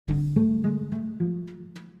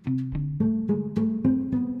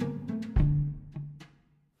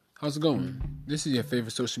How's it going? This is your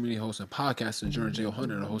favorite social media host and podcaster, Jordan J.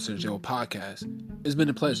 Hunter, the host of the J.O. Podcast. It's been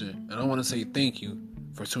a pleasure, and I want to say thank you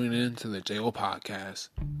for tuning in to the J.O. Podcast.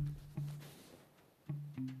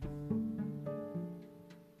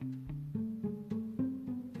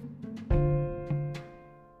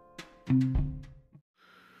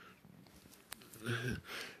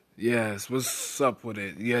 Yes, what's up with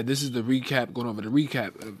it? Yeah, this is the recap, going over the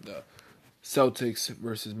recap of the Celtics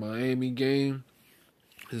versus Miami game.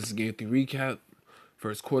 This is game 3 recap.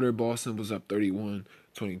 First quarter, Boston was up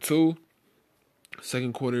 31-22.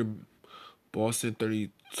 Second quarter, Boston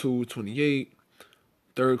 32-28.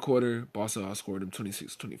 Third quarter, Boston outscored them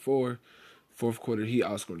 26-24. Fourth quarter, he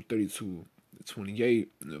outscored them 32-28.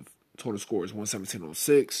 The total score is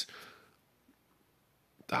 117-06.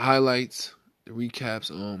 The highlights, the recaps,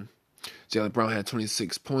 Jaylen Brown had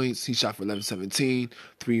 26 points. He shot for 11-17,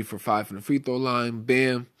 3 for 5 from the free throw line.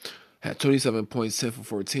 Bam had 27 points, 10 for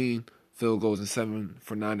 14, field goals and 7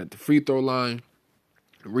 for 9 at the free throw line.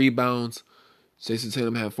 Rebounds, Jason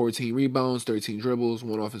Tatum had 14 rebounds, 13 dribbles,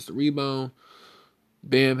 1 offensive rebound.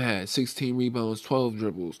 Bam had 16 rebounds, 12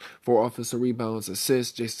 dribbles, 4 offensive rebounds,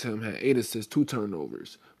 assists. Jason Tatum had 8 assists, 2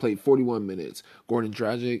 turnovers, played 41 minutes. Gordon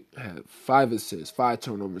Dragic had 5 assists, 5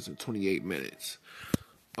 turnovers in 28 minutes.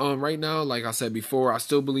 Right now, like I said before, I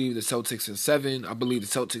still believe the Celtics in 7. I believe the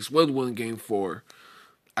Celtics will win game 4.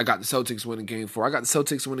 I got the Celtics winning game 4. I got the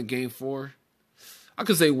Celtics winning game 4. I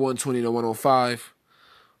could say 120-105.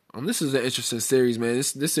 This is an interesting series, man.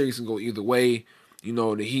 This series can go either way. You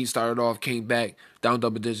know, the Heat started off, came back, down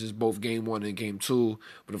double digits, both game 1 and game 2.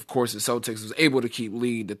 But, of course, the Celtics was able to keep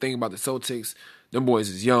lead. The thing about the Celtics, them boys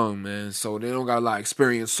is young, man. So, they don't got a lot of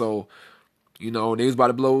experience. So, you know, they was about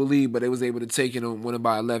to blow a lead, but they was able to take it and win it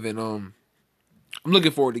by 11. I'm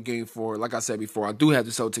looking forward to game 4. Like I said before, I do have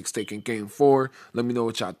the Celtics taking game 4. Let me know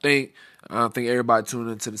what y'all think. I think everybody tune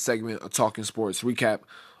into the segment of Talking Sports recap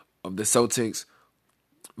of the Celtics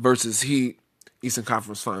versus Heat Eastern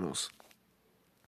Conference Finals.